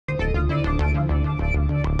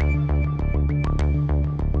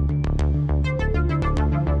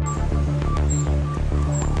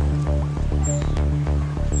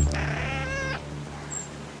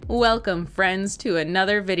Welcome friends to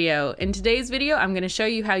another video. In today's video, I'm going to show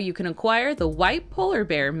you how you can acquire the white polar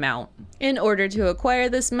bear mount. In order to acquire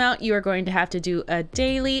this mount, you are going to have to do a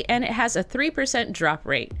daily and it has a 3% drop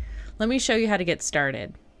rate. Let me show you how to get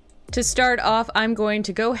started. To start off, I'm going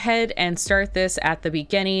to go ahead and start this at the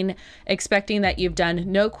beginning, expecting that you've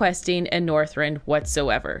done no questing in Northrend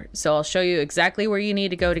whatsoever. So I'll show you exactly where you need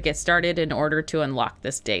to go to get started in order to unlock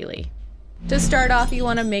this daily. To start off, you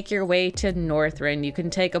want to make your way to Northrend. You can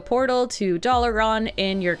take a portal to Dalaran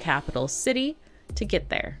in your capital city to get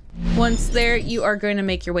there. Once there, you are going to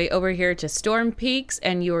make your way over here to Storm Peaks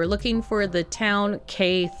and you are looking for the town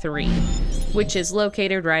K3, which is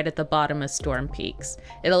located right at the bottom of Storm Peaks.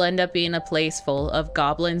 It'll end up being a place full of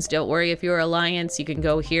goblins. Don't worry if you're Alliance, you can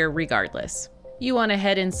go here regardless. You want to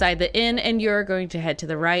head inside the inn and you're going to head to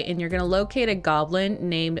the right and you're going to locate a goblin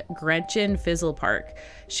named Gretchen Fizzlepark.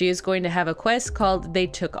 She is going to have a quest called They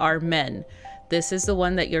Took Our Men. This is the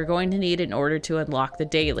one that you're going to need in order to unlock the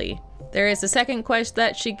daily. There is a second quest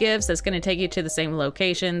that she gives that's going to take you to the same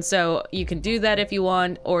location, so you can do that if you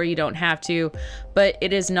want or you don't have to, but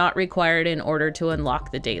it is not required in order to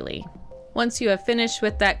unlock the daily. Once you have finished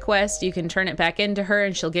with that quest, you can turn it back into her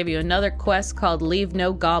and she'll give you another quest called Leave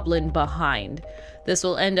No Goblin Behind. This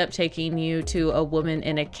will end up taking you to a woman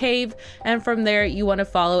in a cave, and from there you want to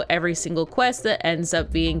follow every single quest that ends up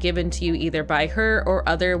being given to you either by her or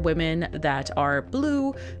other women that are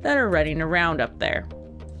blue that are running around up there.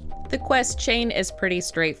 The quest chain is pretty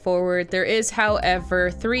straightforward. There is, however,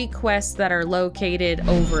 3 quests that are located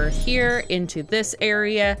over here into this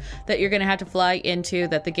area that you're going to have to fly into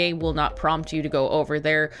that the game will not prompt you to go over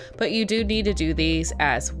there, but you do need to do these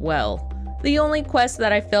as well. The only quest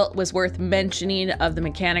that I felt was worth mentioning of the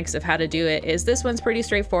mechanics of how to do it is this one's pretty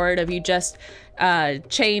straightforward of you just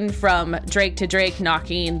chain from drake to drake,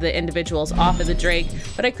 knocking the individuals off of the drake,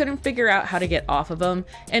 but I couldn't figure out how to get off of them.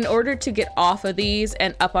 In order to get off of these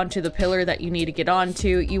and up onto the pillar that you need to get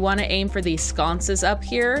onto, you want to aim for these sconces up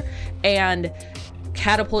here and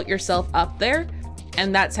catapult yourself up there,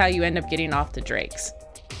 and that's how you end up getting off the drakes.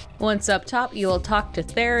 Once up top, you will talk to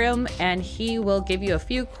Therium and he will give you a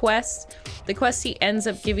few quests. The quests he ends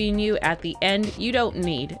up giving you at the end, you don't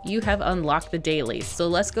need. You have unlocked the dailies. So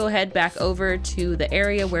let's go ahead back over to the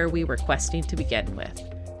area where we were questing to begin with.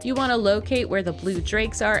 You want to locate where the blue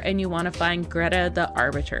drakes are and you want to find Greta the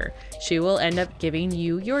Arbiter. She will end up giving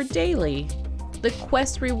you your daily. The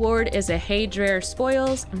quest reward is a Haedrere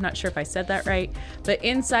spoils. I'm not sure if I said that right, but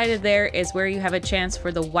inside of there is where you have a chance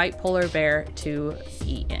for the white polar bear to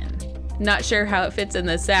be in. Not sure how it fits in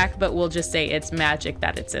the sack, but we'll just say it's magic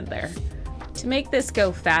that it's in there. To make this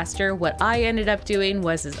go faster, what I ended up doing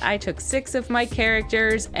was I took 6 of my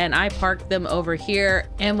characters and I parked them over here,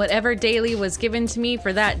 and whatever daily was given to me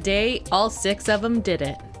for that day, all 6 of them did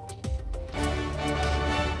it.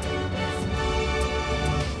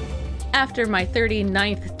 After my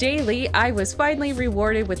 39th daily, I was finally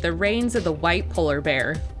rewarded with the reins of the white polar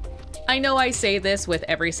bear. I know I say this with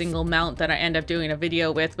every single mount that I end up doing a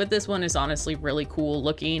video with, but this one is honestly really cool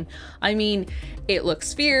looking. I mean, it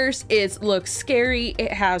looks fierce, it looks scary,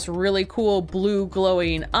 it has really cool blue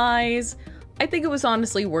glowing eyes. I think it was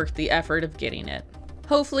honestly worth the effort of getting it.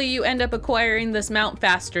 Hopefully you end up acquiring this mount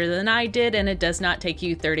faster than I did and it does not take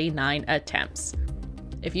you 39 attempts.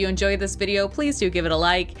 If you enjoyed this video, please do give it a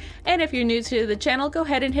like, and if you're new to the channel, go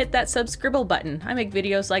ahead and hit that subscribe button. I make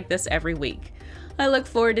videos like this every week. I look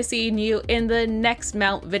forward to seeing you in the next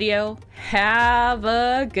mount video. Have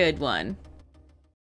a good one.